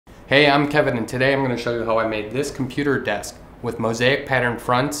Hey, I'm Kevin, and today I'm going to show you how I made this computer desk with mosaic pattern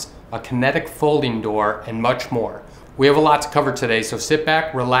fronts, a kinetic folding door, and much more. We have a lot to cover today, so sit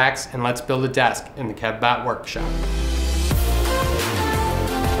back, relax, and let's build a desk in the Kevbotworkshop.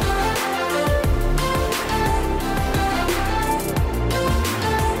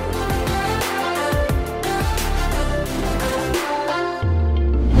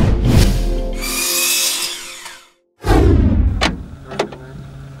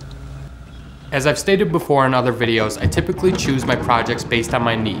 As I've stated before in other videos, I typically choose my projects based on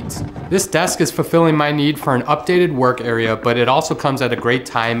my needs. This desk is fulfilling my need for an updated work area, but it also comes at a great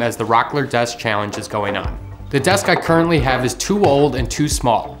time as the Rocklerdeskchallenge is going on. The desk I currently have is too old and too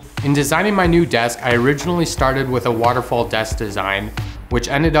small. In designing my new desk, I originally started with a waterfall desk design, which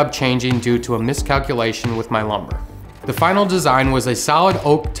ended up changing due to a miscalculation with my lumber. The final design was a solid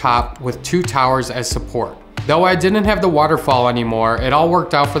oak top with 2 towers as support. Though I didn't have the waterfall anymore, it all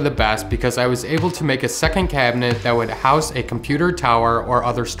worked out for the best because I was able to make a second cabinet that would house a computer tower or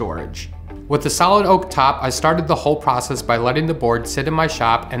other storage. With the solid oak top, I started the whole process by letting the boards sit in my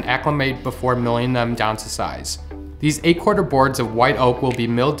shop and acclimate before milling them down to size. These 8/4 boards of white oak will be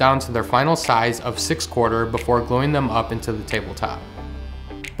milled down to their final size of 6/4 before gluing them up into the tabletop.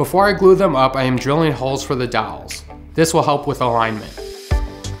 Before I glue them up, I am drilling holes for the dowels. This will help with alignment.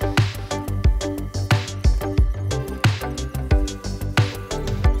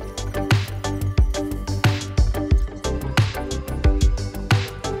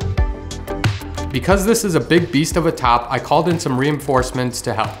 Because this is a big beast of a top, I called in some reinforcements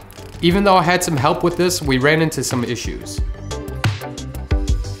to help. Even though I had some help with this, we ran into some issues.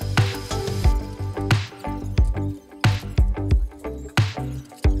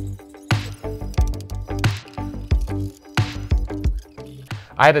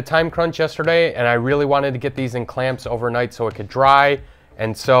 I had a time crunch yesterday and I really wanted to get these in clamps overnight so it could dry,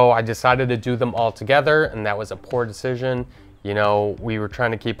 and so I decided to do them all together, and that was a poor decision. You know, we were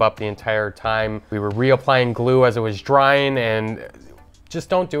trying to keep up the entire time. We were reapplying glue as it was drying, and just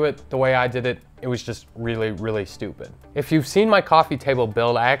don't do it the way I did it. It was just really, really stupid. If you've seen my coffee table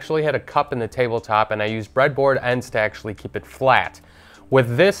build, I actually had a cup in the tabletop and I used breadboard ends to actually keep it flat.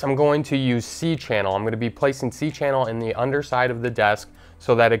 With this, I'm going to use C-channel. I'm going to be placing C-channel in the underside of the desk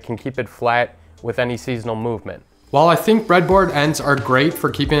so that it can keep it flat with any seasonal movement. While I think breadboard ends are great for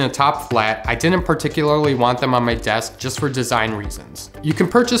keeping the top flat, I didn't particularly want them on my desk just for design reasons. You can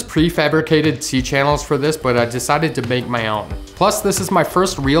purchase prefabricated C-channels for this, but I decided to make my own. Plus, this is my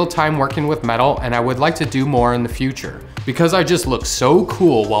first real time working with metal, and I would like to do more in the future, because I just look so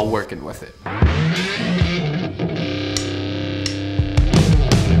cool while working with it.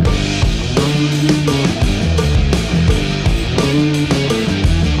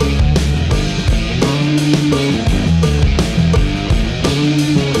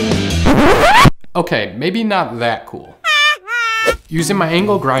 Okay, maybe not that cool. Using my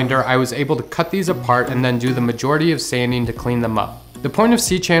angle grinder, I was able to cut these apart and then do the majority of sanding to clean them up. The point of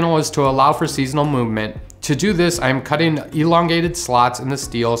C-channel is to allow for seasonal movement. To do this, I am cutting elongated slots in the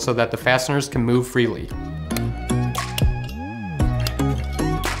steel so that the fasteners can move freely.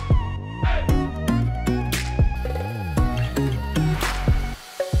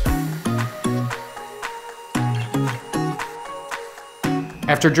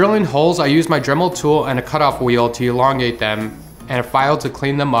 After drilling holes, I used my Dremel tool and a cutoff wheel to elongate them, and a file to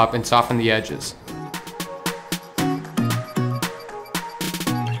clean them up and soften the edges.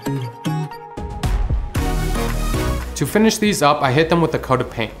 To finish these up, I hit them with a coat of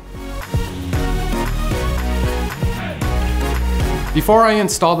paint. Before I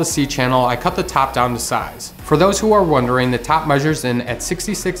install the C-channel, I cut the top down to size. For those who are wondering, the top measures in at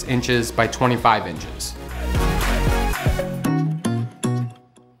 66 inches by 25 inches.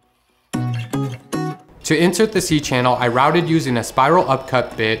 To insert the C-channel, I routed using a spiral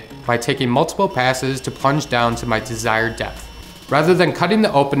upcut bit by taking multiple passes to plunge down to my desired depth. Rather than cutting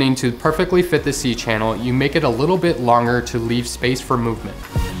the opening to perfectly fit the C-channel, you make it a little bit longer to leave space for movement.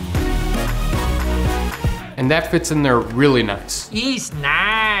 And that fits in there really nice. It's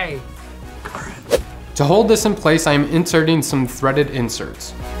nice. To hold this in place, I am inserting some threaded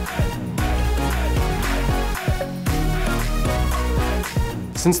inserts.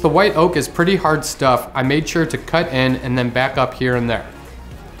 Since the white oak is pretty hard stuff, I made sure to cut in and then back up here and there.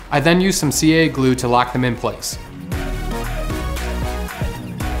 I then used some CA glue to lock them in place.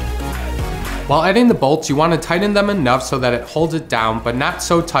 While adding the bolts, you want to tighten them enough so that it holds it down, but not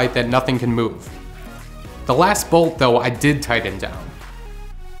so tight that nothing can move. The last bolt though, I did tighten down.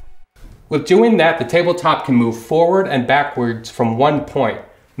 With doing that, the tabletop can move forward and backwards from one point.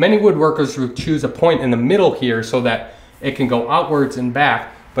 Many woodworkers would choose a point in the middle here so that it can go outwards and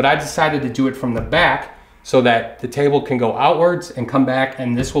back, but I decided to do it from the back so that the table can go outwards and come back,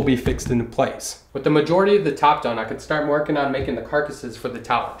 and this will be fixed into place. With the majority of the top done, I could start working on making the carcasses for the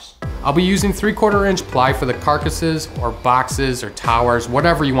towers. I'll be using 3/4 inch ply for the carcasses or boxes or towers,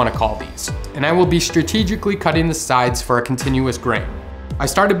 whatever you want to call these. And I will be strategically cutting the sides for a continuous grain. I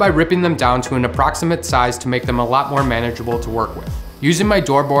started by ripping them down to an approximate size to make them a lot more manageable to work with. Using my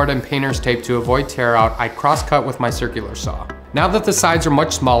door board and painter's tape to avoid tear out, I cross cut with my circular saw. Now that the sides are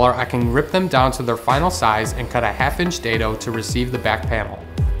much smaller, I can rip them down to their final size and cut a 1/2 inch dado to receive the back panel.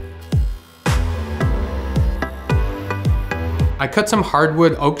 I cut some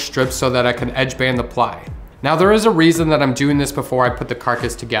hardwood oak strips so that I can edge band the ply. Now there is a reason that I'm doing this before I put the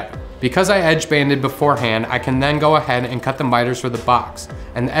carcass together. Because I edge banded beforehand, I can then go ahead and cut the miters for the box,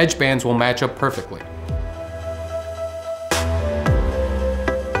 and the edge bands will match up perfectly.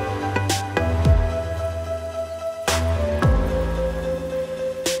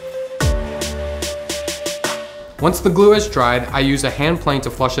 Once the glue is dried, I use a hand plane to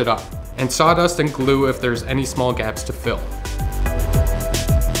flush it up, and sawdust and glue if there's any small gaps to fill.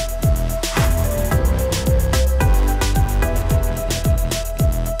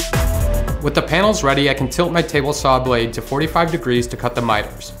 With the panels ready, I can tilt my table saw blade to 45 degrees to cut the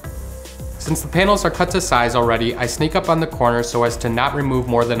miters. Since the panels are cut to size already, I sneak up on the corners so as to not remove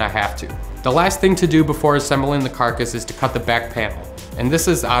more than I have to. The last thing to do before assembling the carcass is to cut the back panel, and this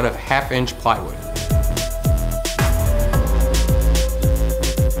is out of 1/2 inch plywood.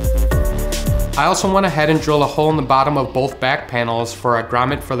 I also went ahead and drilled a hole in the bottom of both back panels for a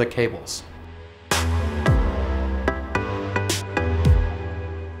grommet for the cables.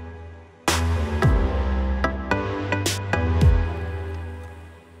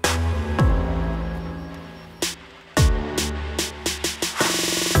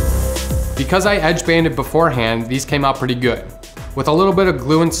 Because I edge banded beforehand, these came out pretty good. With a little bit of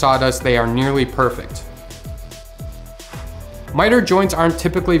glue and sawdust, they are nearly perfect. Miter joints aren't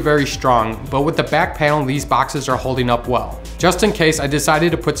typically very strong, but with the back panel, these boxes are holding up well. Just in case, I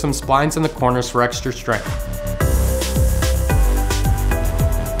decided to put some splines in the corners for extra strength.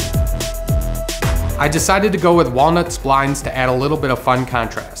 I decided to go with walnut splines to add a little bit of fun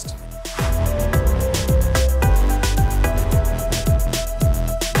contrast.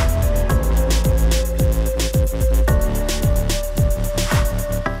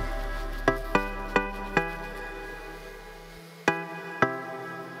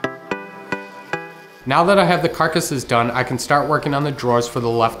 Now that I have the carcasses done, I can start working on the drawers for the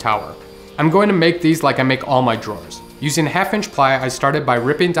left tower. I'm going to make these like I make all my drawers. Using 1/2 inch ply, I started by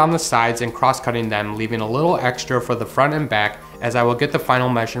ripping down the sides and cross-cutting them, leaving a little extra for the front and back, as I will get the final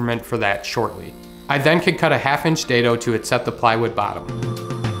measurement for that shortly. I then can cut a 1/2 inch dado to accept the plywood bottom.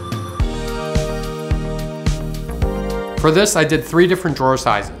 For this, I did 3 different drawer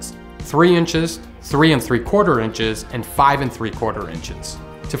sizes: 3 inches, 3 3/4 inches, and 5 3/4 inches.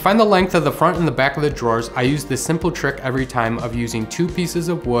 To find the length of the front and the back of the drawers, I use this simple trick every time of using 2 pieces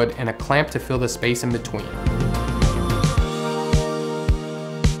of wood and a clamp to fill the space in between.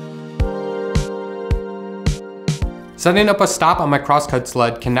 Setting up a stop on my crosscut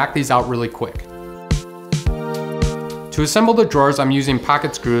sled can knock these out really quick. To assemble the drawers, I'm using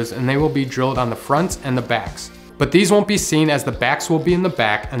pocket screws, and they will be drilled on the fronts and the backs. But these won't be seen, as the backs will be in the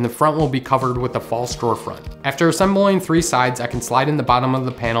back and the front will be covered with a false drawer front. After assembling 3 sides, I can slide in the bottom of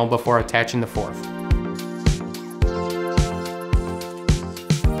the panel before attaching the 4th.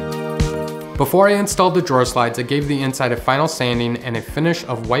 Before I installed the drawer slides, I gave the inside a final sanding and a finish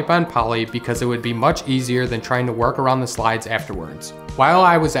of wipe-on poly because it would be much easier than trying to work around the slides afterwards. While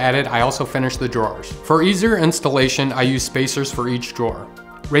I was at it, I also finished the drawers. For easier installation, I use spacers for each drawer.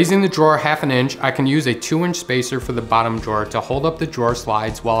 Raising the drawer 1/2 inch, I can use a 2 inch spacer for the bottom drawer to hold up the drawer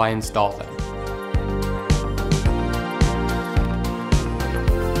slides while I install them.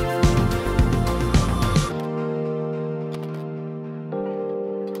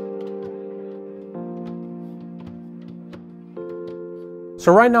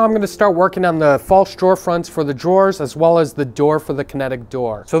 So right now I'm going to start working on the false drawer fronts for the drawers, as well as the door for the Kinetic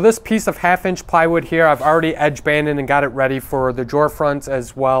door. So this piece of 1/2 inch plywood here, I've already edge banded and got it ready for the drawer fronts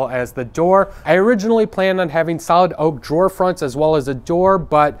as well as the door. I originally planned on having solid oak drawer fronts as well as a door,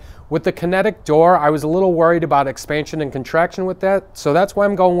 but with the Kinetic door, I was a little worried about expansion and contraction with that, so that's why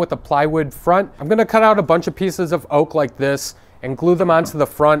I'm going with a plywood front. I'm going to cut out a bunch of pieces of oak like this and glue them onto the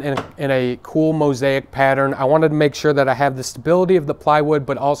front in a cool mosaic pattern. I wanted to make sure that I have the stability of the plywood,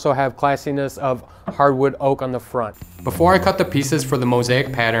 but also have classiness of hardwood oak on the front. Before I cut the pieces for the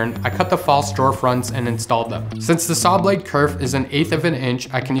mosaic pattern, I cut the false drawer fronts and installed them. Since the saw blade kerf is 1/8 of an inch,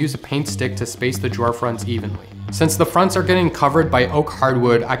 I can use a paint stick to space the drawer fronts evenly. Since the fronts are getting covered by oak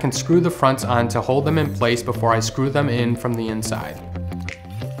hardwood, I can screw the fronts on to hold them in place before I screw them in from the inside.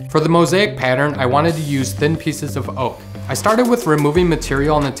 For the mosaic pattern, I wanted to use thin pieces of oak. I started with removing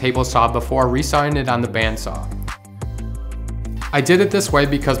material on the table saw before resawing it on the bandsaw. I did it this way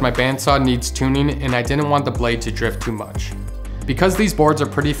because my bandsaw needs tuning and I didn't want the blade to drift too much. Because these boards are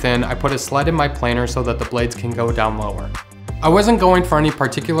pretty thin, I put a sled in my planer so that the blades can go down lower. I wasn't going for any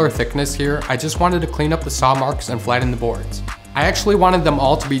particular thickness here, I just wanted to clean up the saw marks and flatten the boards. I actually wanted them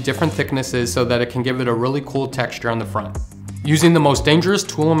all to be different thicknesses so that it can give it a really cool texture on the front. Using the most dangerous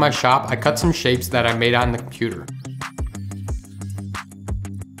tool in my shop, I cut some shapes that I made on the computer.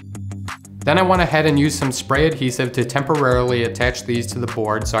 Then I went ahead and used some spray adhesive to temporarily attach these to the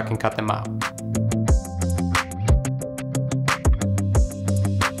board so I can cut them out.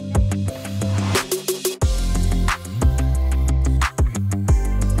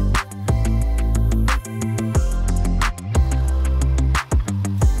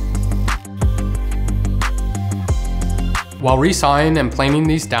 While resawing and planing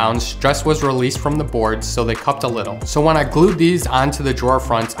these down, stress was released from the boards so they cupped a little. So when I glued these onto the drawer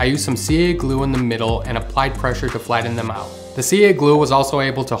fronts, I used some CA glue in the middle and applied pressure to flatten them out. The CA glue was also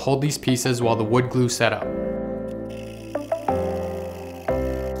able to hold these pieces while the wood glue set up.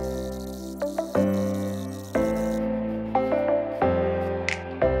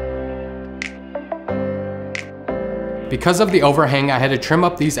 Because of the overhang, I had to trim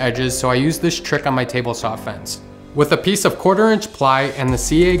up these edges, so I used this trick on my table saw fence. With a piece of 1/4 inch ply and the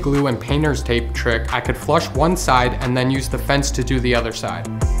CA glue and painter's tape trick, I could flush one side and then use the fence to do the other side.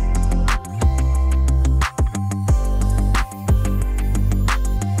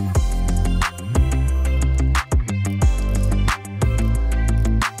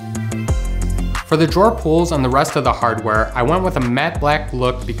 For the drawer pulls and the rest of the hardware, I went with a matte black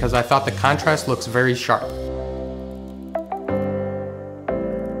look because I thought the contrast looks very sharp.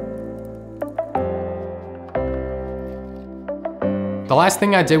 The last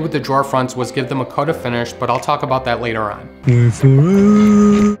thing I did with the drawer fronts was give them a coat of finish, but I'll talk about that later on.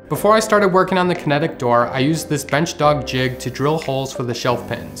 Before I started working on the Kinetic door, I used this bench dog jig to drill holes for the shelf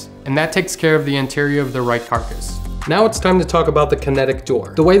pins, and that takes care of the interior of the right carcass. Now it's time to talk about the Kinetic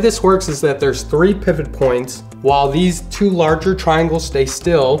door. The way this works is that there's 3 pivot points. While these 2 larger triangles stay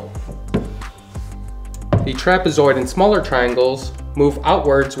still, the trapezoid and smaller triangles move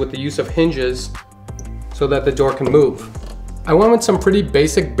outwards with the use of hinges so that the door can move. I went with some pretty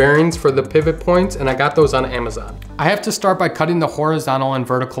basic bearings for the pivot points and I got those on Amazon. I have to start by cutting the horizontal and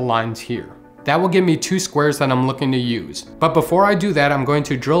vertical lines here. That will give me 2 squares that I'm looking to use. But before I do that, I'm going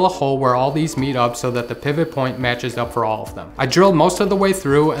to drill a hole where all these meet up so that the pivot point matches up for all of them. I drilled most of the way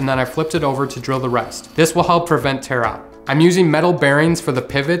through and then I flipped it over to drill the rest. This will help prevent tear out. I'm using metal bearings for the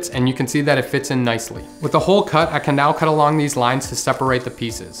pivots and you can see that it fits in nicely. With the hole cut, I can now cut along these lines to separate the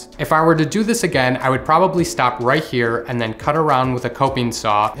pieces. If I were to do this again, I would probably stop right here and then cut around with a coping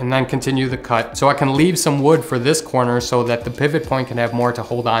saw and then continue the cut so I can leave some wood for this corner so that the pivot point can have more to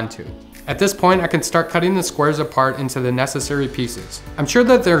hold on to. At this point, I can start cutting the squares apart into the necessary pieces. I'm sure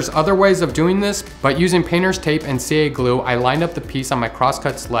that there's other ways of doing this, but using painter's tape and CA glue, I lined up the piece on my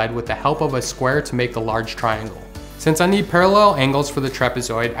crosscut sled with the help of a square to make the large triangle. Since I need parallel angles for the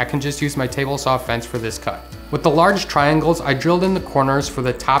trapezoid, I can just use my table saw fence for this cut. With the large triangles, I drilled in the corners for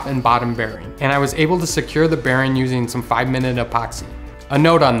the top and bottom bearing, and I was able to secure the bearing using some 5-minute epoxy. A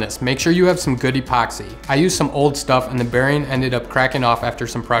note on this, make sure you have some good epoxy. I used some old stuff and the bearing ended up cracking off after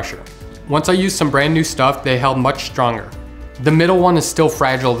some pressure. Once I used some brand new stuff, they held much stronger. The middle one is still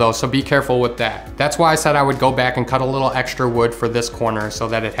fragile though, so be careful with that. That's why I said I would go back and cut a little extra wood for this corner so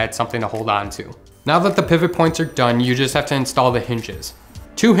that it had something to hold on to. Now that the pivot points are done, you just have to install the hinges.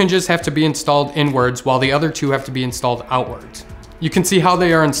 2 hinges have to be installed inwards while the other 2 have to be installed outwards. You can see how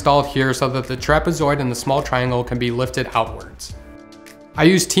they are installed here so that the trapezoid and the small triangle can be lifted outwards. I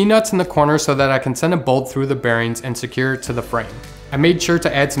use T-nuts in the corner so that I can send a bolt through the bearings and secure it to the frame. I made sure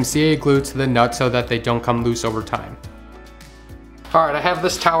to add some CA glue to the nut so that they don't come loose over time. Alright, I have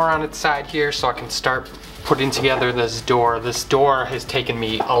this tower on its side here so I can start putting together this door. This door has taken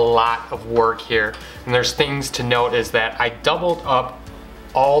me a lot of work here, and there's things to note is that I doubled up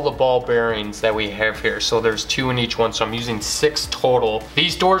all the ball bearings that we have here, so there's 2 in each one, so I'm using 6 total.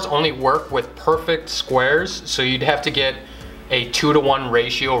 These doors only work with perfect squares, so you'd have to get a 2-to-1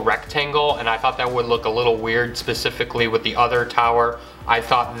 ratio rectangle, and I thought that would look a little weird, specifically with the other tower. I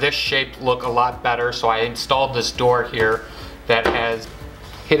thought this shape looked a lot better, so I installed this door here that has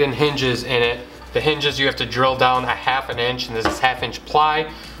hidden hinges in it. The hinges you have to drill down a 1/2 inch, and this is 1/2 inch ply,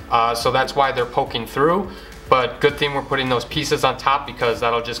 so that's why they're poking through. But good thing we're putting those pieces on top because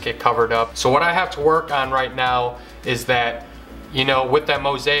that'll just get covered up. So what I have to work on right now is that, you know, with that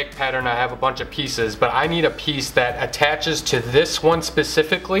mosaic pattern, I have a bunch of pieces, but I need a piece that attaches to this one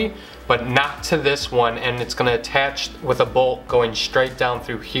specifically, but not to this one, and it's gonna attach with a bolt going straight down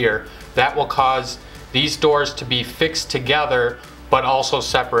through here. That will cause these doors to be fixed together, but also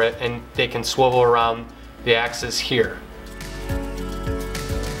separate, and they can swivel around the axis here.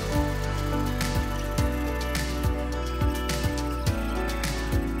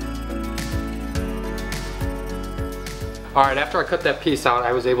 All right, after I cut that piece out,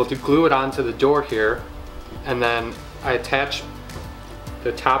 I was able to glue it onto the door here, and then I attached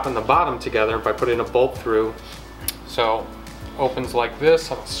the top and the bottom together by putting a bolt through. So opens like this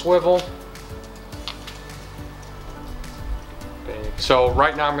on a swivel. So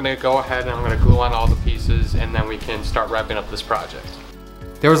right now I'm gonna go ahead and I'm gonna glue on all the pieces, and then we can start wrapping up this project.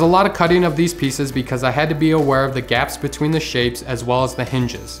 There was a lot of cutting of these pieces because I had to be aware of the gaps between the shapes as well as the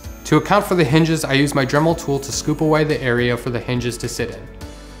hinges. To account for the hinges, I used my Dremel tool to scoop away the area for the hinges to sit in.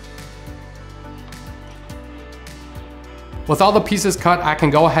 With all the pieces cut, I can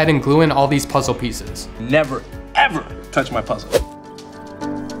go ahead and glue in all these puzzle pieces. Never, ever touch my puzzle.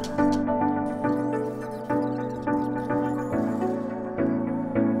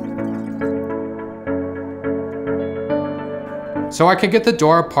 So I could get the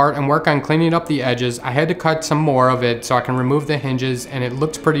door apart and work on cleaning up the edges, I had to cut some more of it so I can remove the hinges, and it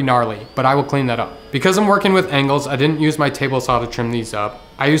looked pretty gnarly, but I will clean that up. Because I'm working with angles, I didn't use my table saw to trim these up.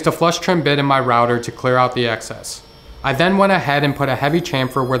 I used a flush trim bit in my router to clear out the excess. I then went ahead and put a heavy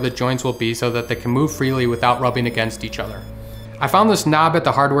chamfer where the joints will be so that they can move freely without rubbing against each other. I found this knob at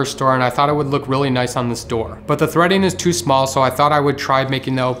the hardware store and I thought it would look really nice on this door, but the threading is too small, so I thought I would try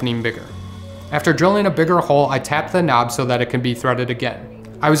making the opening bigger. After drilling a bigger hole, I tapped the knob so that it can be threaded again.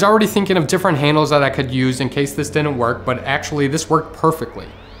 I was already thinking of different handles that I could use in case this didn't work, but actually this worked perfectly.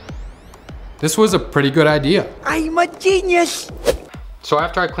 This was a pretty good idea. I'm a genius! So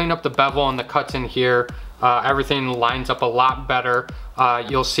after I cleaned up the bevel and the cuts in here, everything lines up a lot better.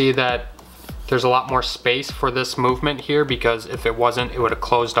 You'll see that there's a lot more space for this movement here, because if it wasn't, it would have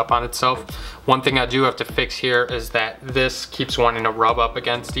closed up on itself. One thing I do have to fix here is that this keeps wanting to rub up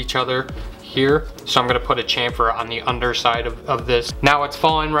against each other here. So I'm gonna put a chamfer on the underside of this. Now it's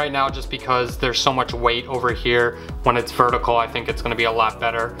falling right now just because there's so much weight over here. When it's vertical, I think it's gonna be a lot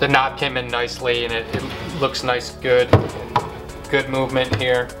better. The knob came in nicely and it looks nice, good movement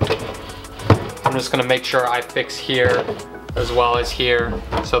here. I'm just gonna make sure I fix here as well as here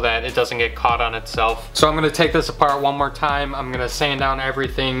so that it doesn't get caught on itself. So I'm gonna take this apart one more time. I'm gonna sand down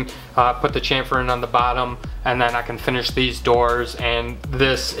everything, put the chamfer in on the bottom, and then I can finish these doors, and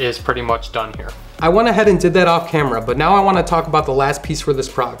this is pretty much done here. I went ahead and did that off camera, but now I wanna talk about the last piece for this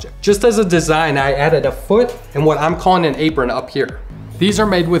project. Just as a design, I added a foot and what I'm calling an apron up here. These are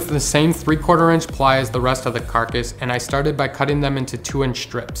made with the same 3/4 inch ply as the rest of the carcass, and I started by cutting them into 2-inch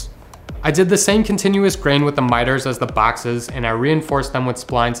strips. I did the same continuous grain with the miters as the boxes, and I reinforced them with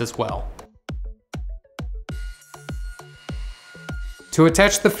splines as well. To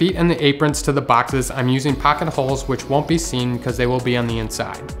attach the feet and the aprons to the boxes, I'm using pocket holes which won't be seen because they will be on the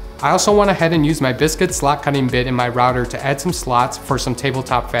inside. I also went ahead and used my biscuit slot cutting bit in my router to add some slots for some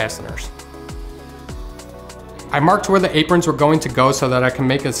tabletop fasteners. I marked where the aprons were going to go so that I can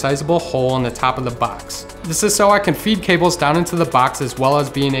make a sizable hole in the top of the box. This is so I can feed cables down into the box as well as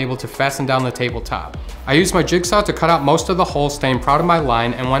being able to fasten down the tabletop. I used my jigsaw to cut out most of the holes, staying proud of my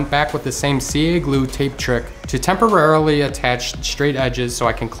line, and went back with the same CA glue tape trick to temporarily attach straight edges so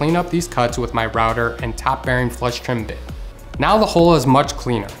I can clean up these cuts with my router and top bearing flush trim bit. Now the hole is much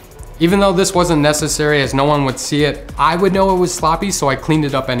cleaner. Even though this wasn't necessary as no one would see it, I would know it was sloppy, so I cleaned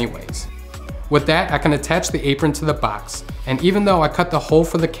it up anyways. With that, I can attach the apron to the box. And even though I cut the hole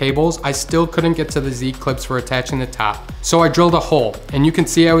for the cables, I still couldn't get to the Z-clips for attaching the top. So I drilled a hole, and you can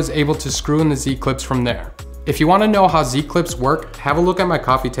see I was able to screw in the Z-clips from there. If you want to know how Z-clips work, have a look at my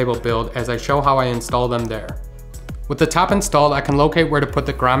coffee table build as I show how I install them there. With the top installed, I can locate where to put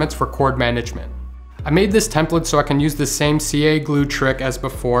the grommets for cord management. I made this template so I can use the same CA glue trick as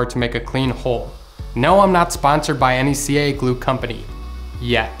before to make a clean hole. No, I'm not sponsored by any CA glue company,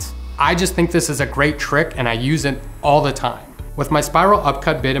 yet. I just think this is a great trick and I use it all the time. With my spiral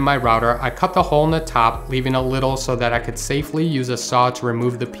upcut bit in my router, I cut the hole in the top, leaving a little so that I could safely use a saw to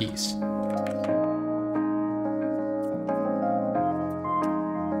remove the piece.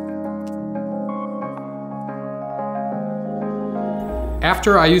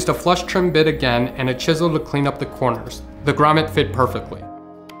 After, I used a flush trim bit again and a chisel to clean up the corners. The grommet fit perfectly.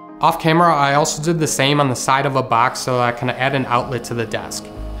 Off camera, I also did the same on the side of a box so that I can add an outlet to the desk.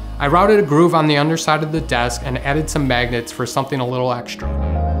 I routed a groove on the underside of the desk and added some magnets for something a little extra.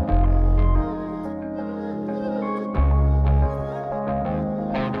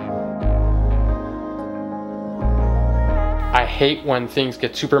 I hate when things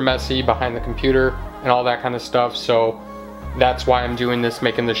get super messy behind the computer and all that kind of stuff, so that's why I'm doing this,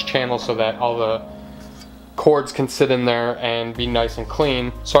 making this channel so that all the cords can sit in there and be nice and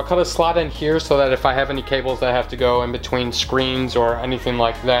clean. So I cut a slot in here so that if I have any cables that have to go in between screens or anything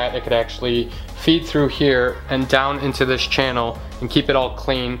like that, it could actually feed through here and down into this channel and keep it all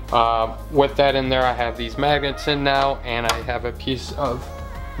clean. With that in there, I have these magnets in now, and I have a piece of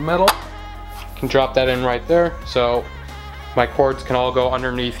metal. I can drop that in right there, so my cords can all go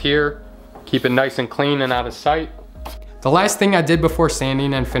underneath here, keep it nice and clean and out of sight. The last thing I did before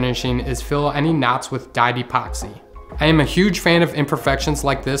sanding and finishing is fill any knots with dyed epoxy. I am a huge fan of imperfections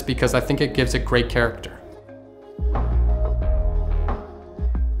like this because I think it gives it great character.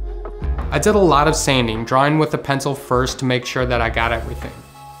 I did a lot of sanding, drawing with a pencil first to make sure that I got everything.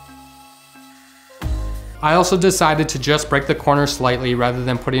 I also decided to just break the corners slightly rather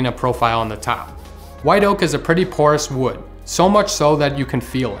than putting a profile on the top. White oak is a pretty porous wood, so much so that you can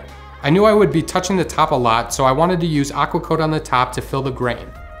feel it. I knew I would be touching the top a lot, so I wanted to use aqua coat on the top to fill the grain.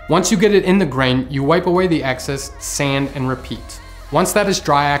 Once you get it in the grain, you wipe away the excess, sand, and repeat. Once that is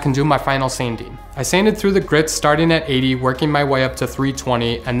dry, I can do my final sanding. I sanded through the grits starting at 80, working my way up to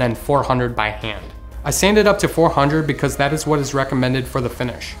 320, and then 400 by hand. I sanded up to 400 because that is what is recommended for the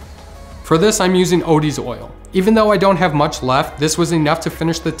finish. For this, I'm using Odie's oil. Even though I don't have much left, this was enough to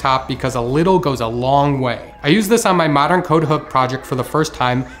finish the top because a little goes a long way. I used this on my modern code hook project for the first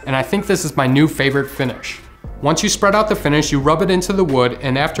time, and I think this is my new favorite finish. Once you spread out the finish, you rub it into the wood,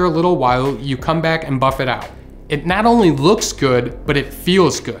 and after a little while, you come back and buff it out. It not only looks good, but it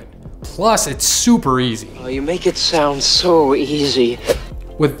feels good. Plus, it's super easy. Oh, you make it sound so easy.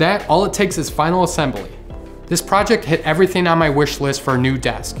 With that, all it takes is final assembly. This project hit everything on my wish list for a new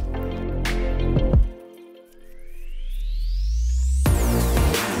desk.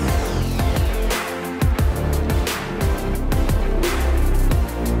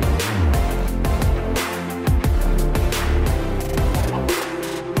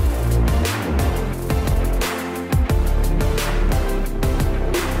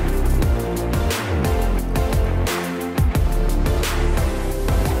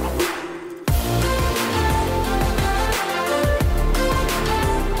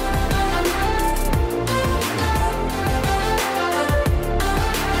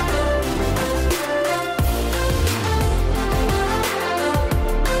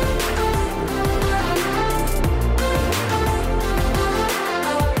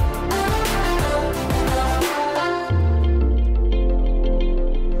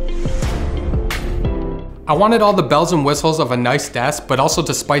 I wanted all the bells and whistles of a nice desk, but also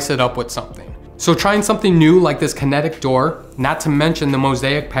to spice it up with something. So trying something new like this Kinetic door, not to mention the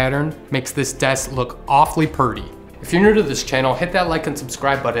Mosaic pattern, makes this desk look awfully pretty. If you're new to this channel, hit that like and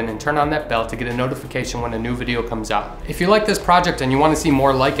subscribe button and turn on that bell to get a notification when a new video comes out. If you like this project and you want to see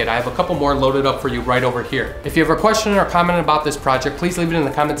more like it, I have a couple more loaded up for you right over here. If you have a question or comment about this project, please leave it in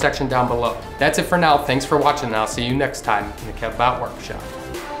the comment section down below. That's it for now. Thanks for watching, and I'll see you next time in the Kevbotworkshop.